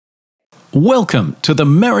Welcome to the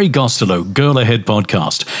Mary Gostelow Girl Ahead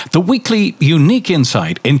podcast, the weekly unique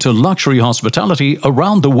insight into luxury hospitality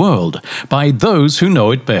around the world by those who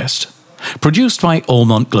know it best. Produced by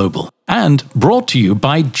Allmont Global and brought to you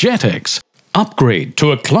by JetX. Upgrade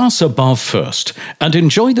to a class above first and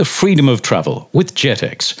enjoy the freedom of travel with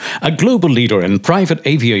JetX, a global leader in private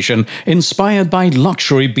aviation inspired by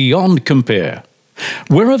luxury beyond compare.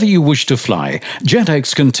 Wherever you wish to fly,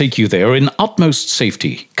 JetX can take you there in utmost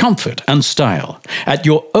safety, comfort and style, at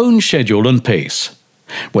your own schedule and pace.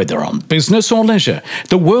 Whether on business or leisure,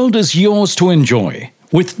 the world is yours to enjoy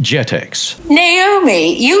with JetX.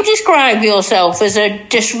 Naomi, you describe yourself as a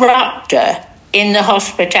disruptor in the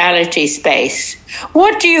hospitality space.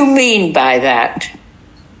 What do you mean by that?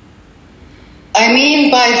 I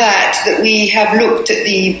mean by that we have looked at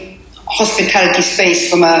the hospitality space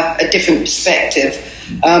from a different perspective.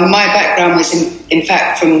 My background was in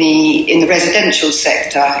fact in the residential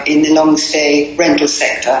sector, in the long stay rental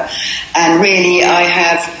sector, and really I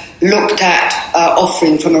have looked at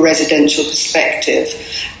offering from a residential perspective.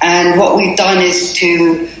 And what we've done is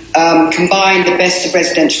to combine the best of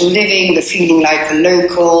residential living, the feeling like a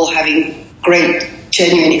local, having great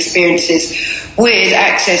genuine experiences with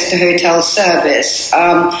access to hotel service,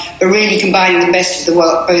 but really combining the best of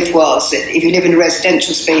both worlds. If you live in a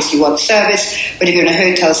residential space, you want service, but if you're in a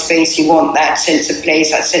hotel space, you want that sense of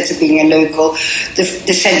place, that sense of being a local,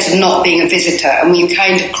 the sense of not being a visitor. And we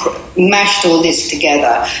kind of mashed all this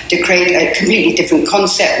together to create a completely different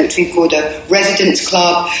concept, which we called a residence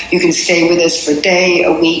club. You can stay with us for a day,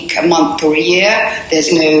 a week, a month, or a year.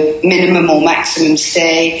 There's no minimum or maximum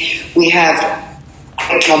stay. We have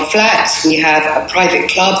club flats, we have a private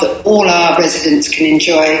club that all our residents can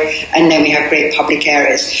enjoy, and then we have great public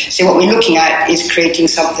areas. So what we're looking at is creating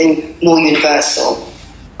something more universal.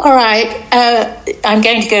 All right, I'm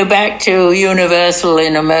going to go back to universal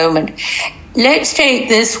in a moment. Let's take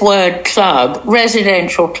this word club,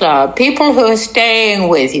 residential club. People who are staying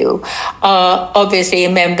with you are obviously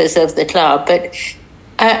members of the club, but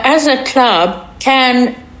as a club,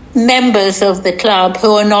 can members of the club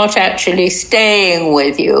who are not actually staying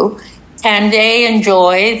with you, can they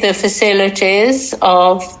enjoy the facilities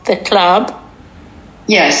of the club?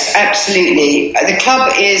 Yes, absolutely. The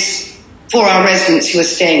club is for our residents who are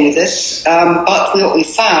staying with us, but what we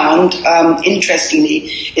found,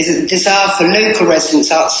 interestingly, is that the desire for local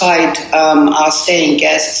residents outside our staying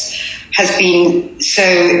guests has been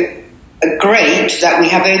so great that we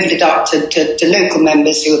have opened it up to local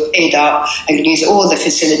members who have paid up and can use all the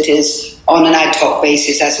facilities on an ad hoc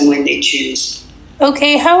basis as and when they choose.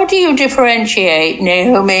 Okay, how do you differentiate,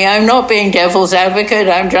 Naomi? I'm not being devil's advocate,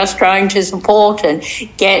 I'm just trying to support and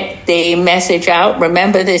get the message out.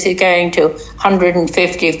 Remember, this is going to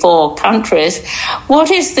 154 countries.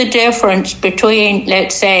 What is the difference between,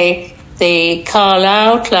 let's say, the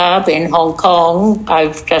Carlisle Club in Hong Kong?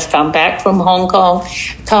 I've just come back from Hong Kong.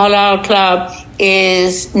 Carlisle Club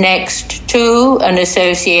is next to and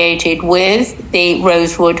associated with the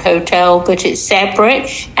Rosewood Hotel, but it's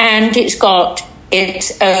separate and it's got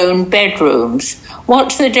its own bedrooms.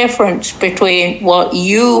 What's the difference between what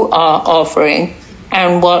you are offering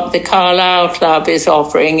and what the Carlisle Club is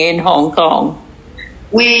offering in Hong Kong?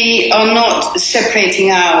 We are not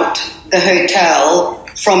separating out the hotel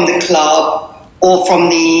from the club or from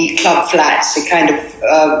the club flats, the kind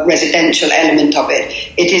of residential element of it.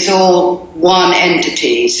 It is all one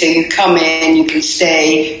entity. So you come in, you can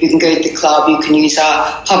stay, you can go to the club, you can use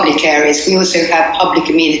our public areas. We also have public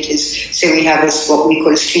amenities. So we have what we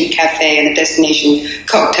call a street cafe and a destination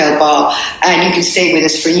cocktail bar, and you can stay with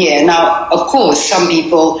us for a year. Now, of course, some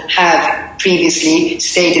people have previously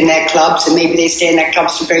stayed in their clubs, and maybe they stay in their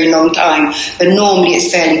clubs for a very long time, but normally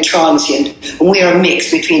it's fairly transient. And we're a mix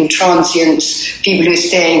between transients, people who are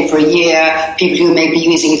staying for a year, people who may be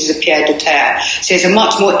using it as a pied-à-terre. So it's a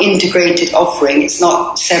much more integrated offering. It's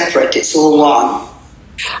not separate, it's all one.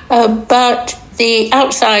 But the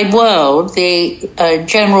outside world, the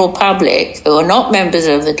general public who are not members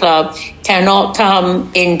of the club, cannot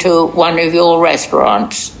come into one of your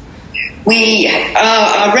restaurants.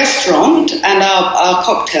 Our restaurant and our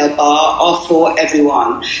cocktail bar are for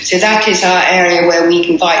everyone. So that is our area where we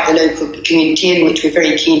invite the local community in, which we're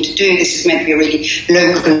very keen to do. This is meant to be a really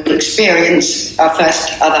local experience. Our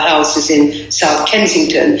first other house is in South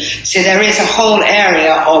Kensington. So there is a whole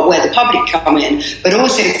area where the public come in, but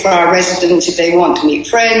also for our residents, if they want to meet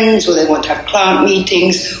friends or they want to have client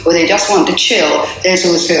meetings or they just want to chill, there's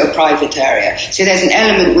also a private area. So there's an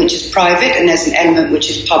element which is private and there's an element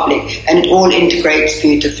which is public, and it all integrates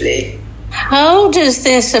beautifully. How does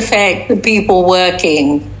this affect the people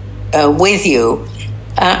working with you?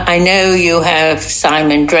 I know you have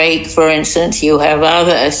Simon Drake, for instance. You have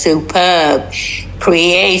other superb,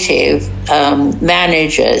 creative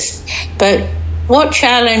managers. But what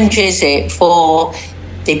challenge is it for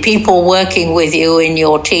the people working with you in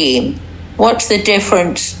your team? What's the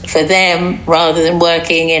difference for them rather than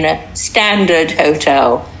working in a standard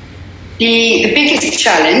hotel? The biggest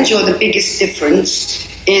challenge or the biggest difference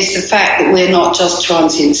is the fact that we're not just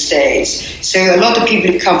transient stays. So a lot of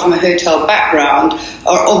people who come from a hotel background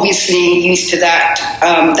are obviously used to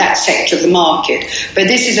that sector of the market. But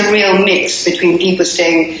this is a real mix between people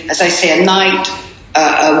staying, as I say, a night,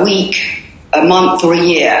 a week, a month or a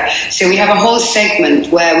year. So we have a whole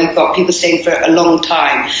segment where we've got people staying for a long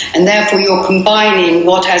time, and therefore you're combining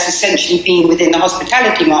what has essentially been within the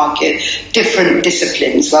hospitality market different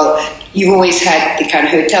disciplines. Well, you've always had the kind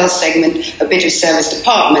of hotel segment, a bit of service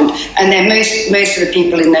department, and then most of the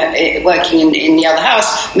people working in the other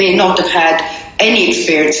house may not have had any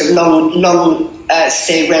experience of long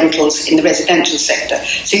stay rentals in the residential sector.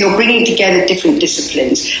 So you're bringing together different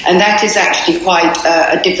disciplines, and that is actually quite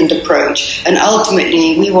a different approach. And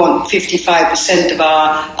ultimately, we want 55% of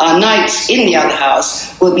our nights in the other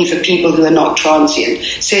house will be for people who are not transient.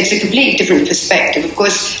 So it's a completely different perspective. Of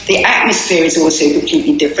course, the atmosphere is also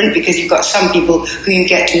completely different because you've got some people who you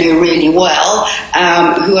get to know really well,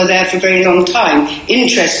 who are there for a very long time.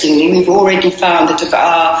 Interestingly, we've already found that of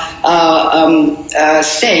our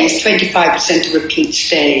stays, 25% are repeat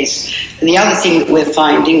stays. And the other thing that we're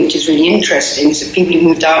finding, which is really interesting, is that people who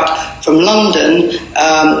moved out from London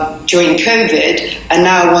during COVID and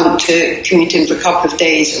now want to commute in for a couple of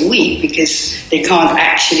days a week because they can't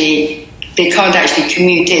actually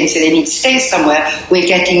commute in, so they need to stay somewhere. We're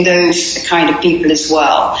getting those kind of people as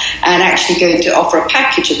well, and actually going to offer a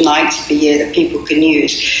package of nights per year that people can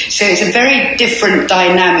use. So it's a very different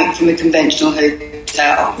dynamic from a conventional hotel.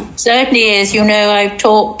 Certainly is. You know, I've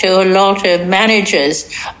talked to a lot of managers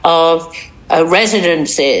of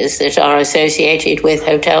residences that are associated with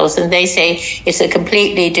hotels, and they say it's a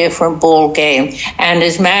completely different ball game. And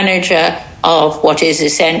as manager of what is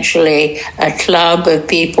essentially a club of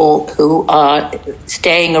people who are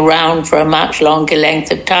staying around for a much longer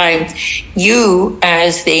length of time, you,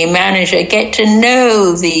 as the manager, get to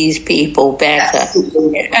know these people better.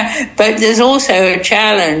 But there's also a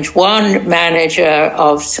challenge. One manager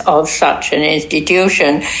of such an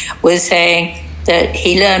institution was saying that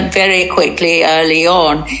he learned very quickly early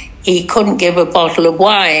on he couldn't give a bottle of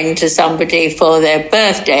wine to somebody for their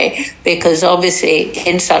birthday because obviously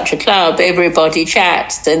in such a club everybody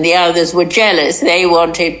chats and the others were jealous. They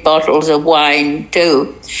wanted bottles of wine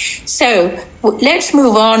too. So let's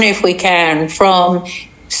move on, if we can, from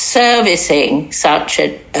servicing such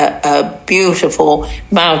a beautiful,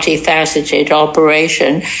 multifaceted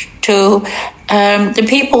operation to the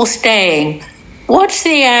people staying. What's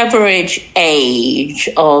the average age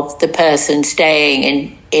of the person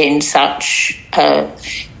staying in such a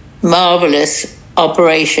marvellous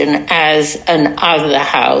operation as an other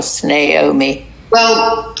house, Naomi?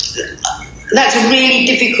 Well, that's a really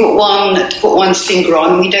difficult one to put one's finger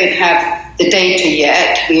on. We don't have the data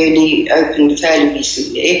yet. We only opened fairly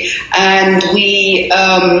recently. And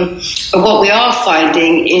but what we are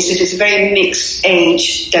finding is that it's a very mixed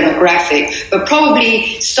age demographic, but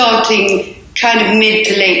probably starting kind of mid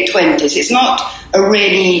to late 20s. It's not a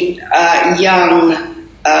really young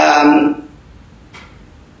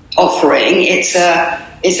offering. It's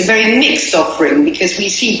a very mixed offering because we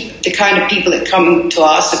see the kind of people that come to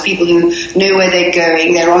us are people who know where they're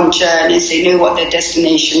going, they're on journeys, they know what their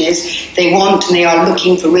destination is, they want and they are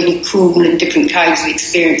looking for really cool and different kinds of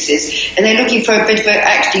experiences, and they're looking for a bit of an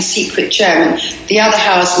actually secret gem. The other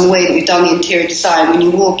house, and the way that we've done the interior design, when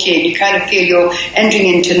you walk in, you kind of feel you're entering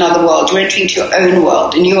into another world, you're entering into your own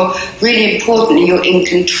world, and you're really importantly, you're in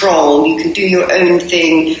control, you can do your own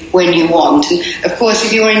thing when you want. And of course,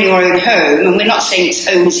 if you're in your own home, and we're not saying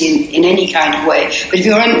it's in any kind of way, but if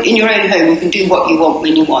you're in your own home, you can do what you want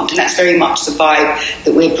when you want, and that's very much the vibe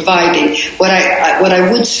that we're providing. What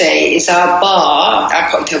I would say is our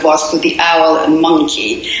cocktail bar is called the Owl and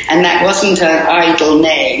Monkey, and that wasn't an idle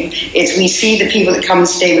name. It's we see the people that come and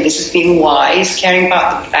stay with us as being wise, caring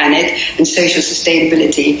about the planet and social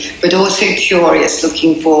sustainability, but also curious,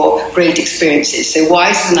 looking for great experiences. So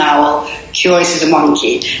wise as an owl, curious as a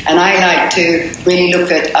monkey. And I like to really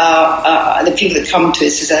look at the people that come to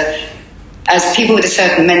us as people with a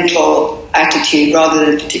certain mental attitude rather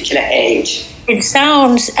than a particular age. It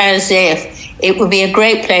sounds as if it would be a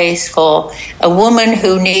great place for a woman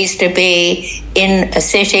who needs to be in a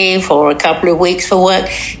city for a couple of weeks for work,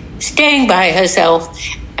 staying by herself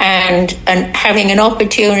and having an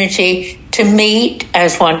opportunity to meet,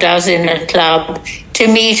 as one does in a club, to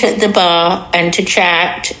meet at the bar and to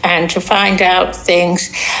chat and to find out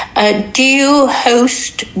things. Do you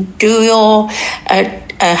host, do your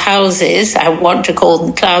houses, I want to call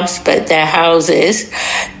them clubs, but they're houses,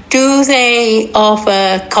 do they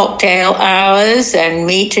offer cocktail hours and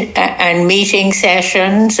meeting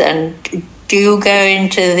sessions? And do you go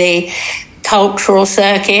into the cultural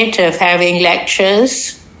circuit of having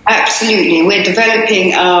lectures? Absolutely. We're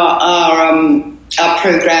developing our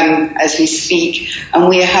program as we speak, and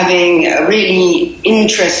we're having really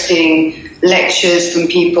interesting lectures from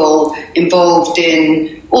people involved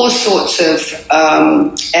in all sorts of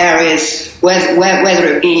areas, whether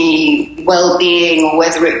it be well-being or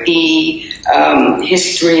whether it be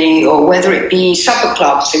history or whether it be supper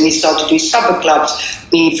clubs. So we started to do supper clubs.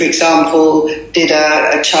 We, for example, did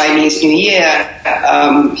a Chinese New Year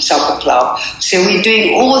supper club. So we're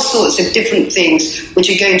doing all sorts of different things which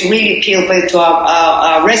are going to really appeal both to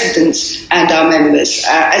our residents and our members,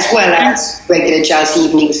 as well as regular jazz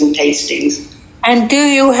evenings and tastings. And do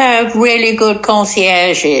you have really good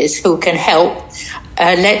concierges who can help?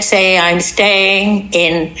 Let's say I'm staying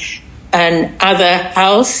in another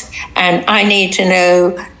house and I need to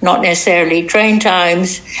know not necessarily train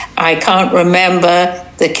times. I can't remember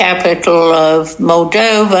the capital of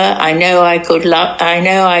Moldova. I know I could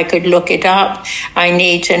look it up. I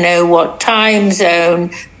need to know what time zone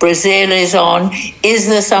Brazil is on. Is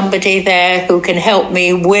there somebody there who can help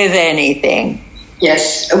me with anything?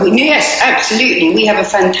 Yes, absolutely. We have a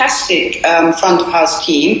fantastic front of house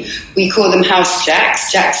team. We call them house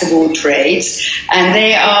jacks of all trades, and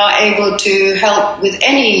they are able to help with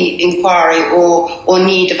any inquiry or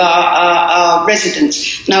need of our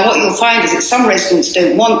residents. Now, what you'll find is that some residents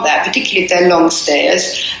don't want that, particularly if they're long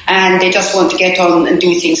stayers, and they just want to get on and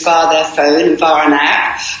do things via their phone and via an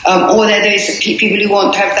app, or there are those people who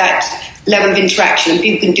want to have that level of interaction, and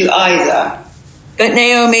people can do either. But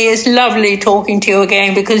Naomi, it's lovely talking to you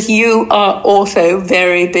again because you are also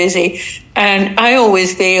very busy. And I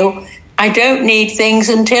always feel I don't need things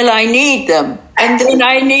until I need them. And then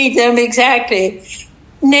I need them exactly.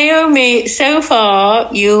 Naomi, so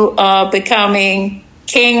far you are becoming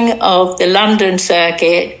king of the London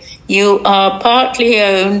circuit. You are partly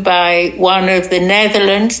owned by one of the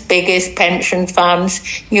Netherlands' biggest pension funds.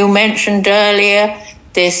 You mentioned earlier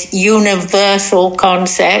this universal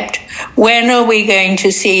concept. When are we going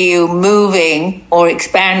to see you moving or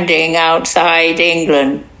expanding outside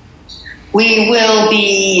England? We will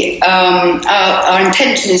be, our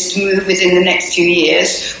intention is to move within the next few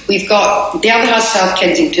years. We've got the other house, South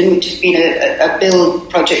Kensington, which has been a build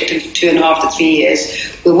project of 2.5 to 3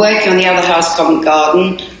 years. We're working on the other house, Covent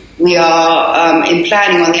Garden. We are in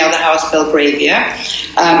planning on the other house, Belgravia.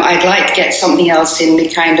 I'd like to get something else in the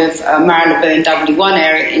kind of Marylebone W1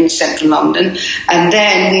 area in central London, and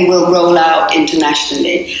then we will roll out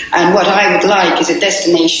internationally. And what I would like is a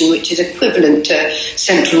destination which is equivalent to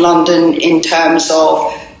central London in terms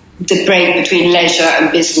of the break between leisure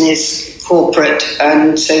and business, corporate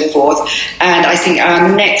and so forth. And I think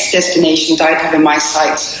our next destinations I'd have in my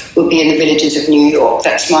sights would be in the villages of New York.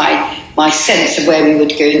 That's my sense of where we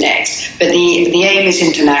would go next. But the aim is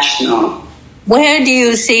international. Where do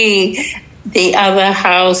you see the other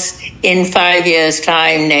house in 5 years'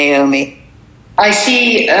 time, Naomi? I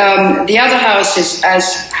see the other house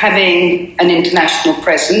as having an international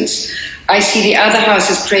presence. I see the other house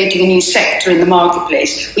as creating a new sector in the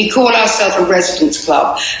marketplace. We call ourselves a residence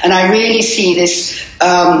club, and I really see this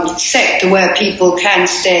sector where people can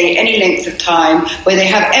stay any length of time, where they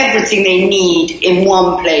have everything they need in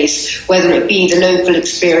one place, whether it be the local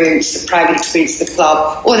experience, the private experience of the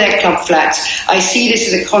club, or their club flats. I see this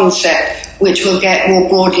as a concept which will get more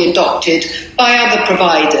broadly adopted by other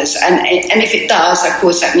providers. And if it does, of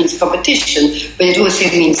course, that means competition, but it also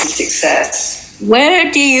means success.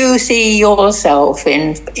 Where do you see yourself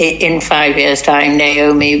in 5 years' time,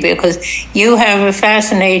 Naomi? Because you have a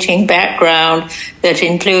fascinating background that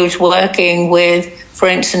includes working with, for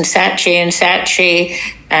instance, Saatchi and Saatchi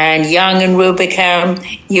and Young and Rubicam.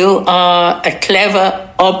 You are a clever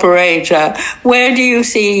operator. Where do you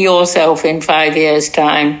see yourself in 5 years'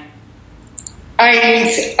 time?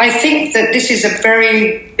 I think that this is a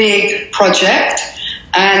very big project,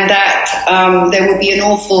 and that there will be an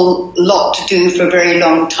awful lot to do for a very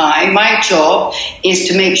long time. My job is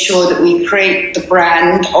to make sure that we create the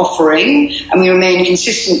brand offering and we remain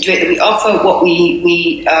consistent to it, that we offer what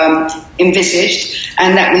we envisaged,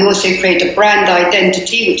 and that we also create a brand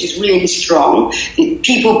identity which is really strong.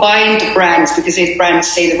 People buy into brands because those brands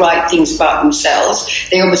say the right things about themselves.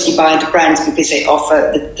 They obviously buy into brands because they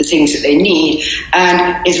offer the things that they need,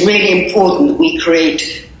 and it's really important that we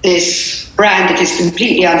create this brand that is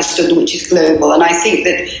completely understood and which is global. And I think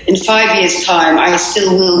that in 5 years' time, I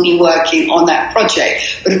still will be working on that project.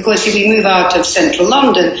 But of course, if we move out of central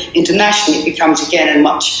London internationally, it becomes again a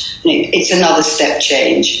much, it's another step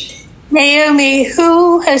change. Naomi,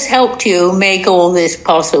 who has helped you make all this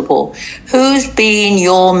possible? Who's been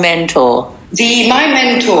your mentor? My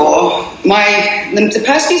mentor, the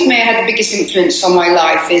person who's may have had the biggest influence on my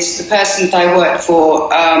life is the person that I worked for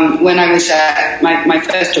when I was at my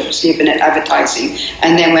first job was Liabonet Advertising,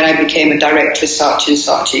 and then when I became a director of Saatchi &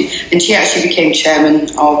 Saatchi. And she actually became chairman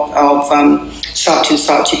of Saatchi &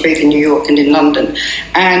 Saatchi, both in New York and in London.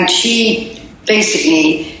 And she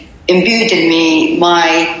basically imbued in me my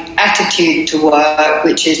attitude to work,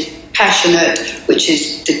 which is passionate, which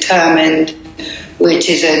is determined, which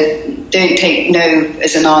is don't take no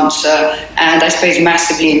as an answer, and I suppose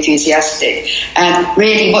massively enthusiastic. And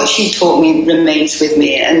really what she taught me remains with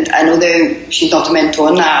me. And although she's not a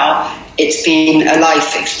mentor now, it's been a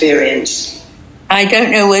life experience. I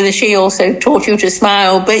don't know whether she also taught you to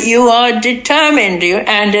smile, but you are determined.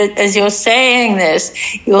 And as you're saying this,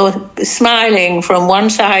 you're smiling from one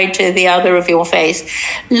side to the other of your face.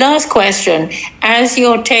 Last question. As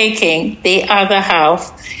you're taking the other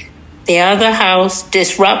house,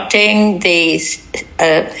 disrupting the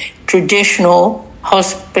traditional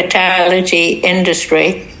hospitality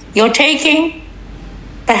industry, you're taking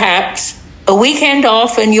perhaps a weekend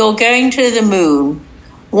off and you're going to the moon.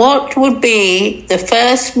 What would be the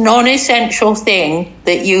first non-essential thing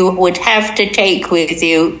that you would have to take with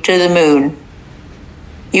you to the moon?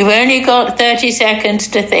 You've only got 30 seconds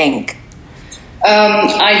to think.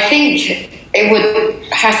 I think it would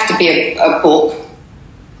have to be a book.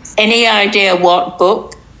 Any idea what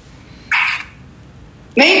book?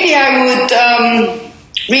 Maybe I would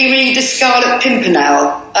reread The Scarlet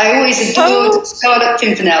Pimpernel. I always adored Scarlet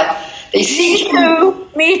Pimpernel.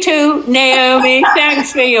 Me too, Naomi.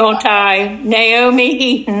 Thanks for your time. Naomi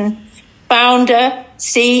Heaton, founder,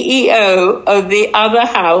 CEO of The Other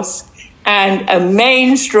House, and a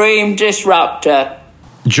mainstream disruptor.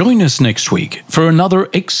 Join us next week for another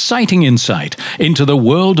exciting insight into the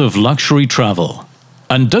world of luxury travel.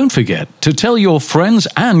 And don't forget to tell your friends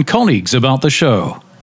and colleagues about the show.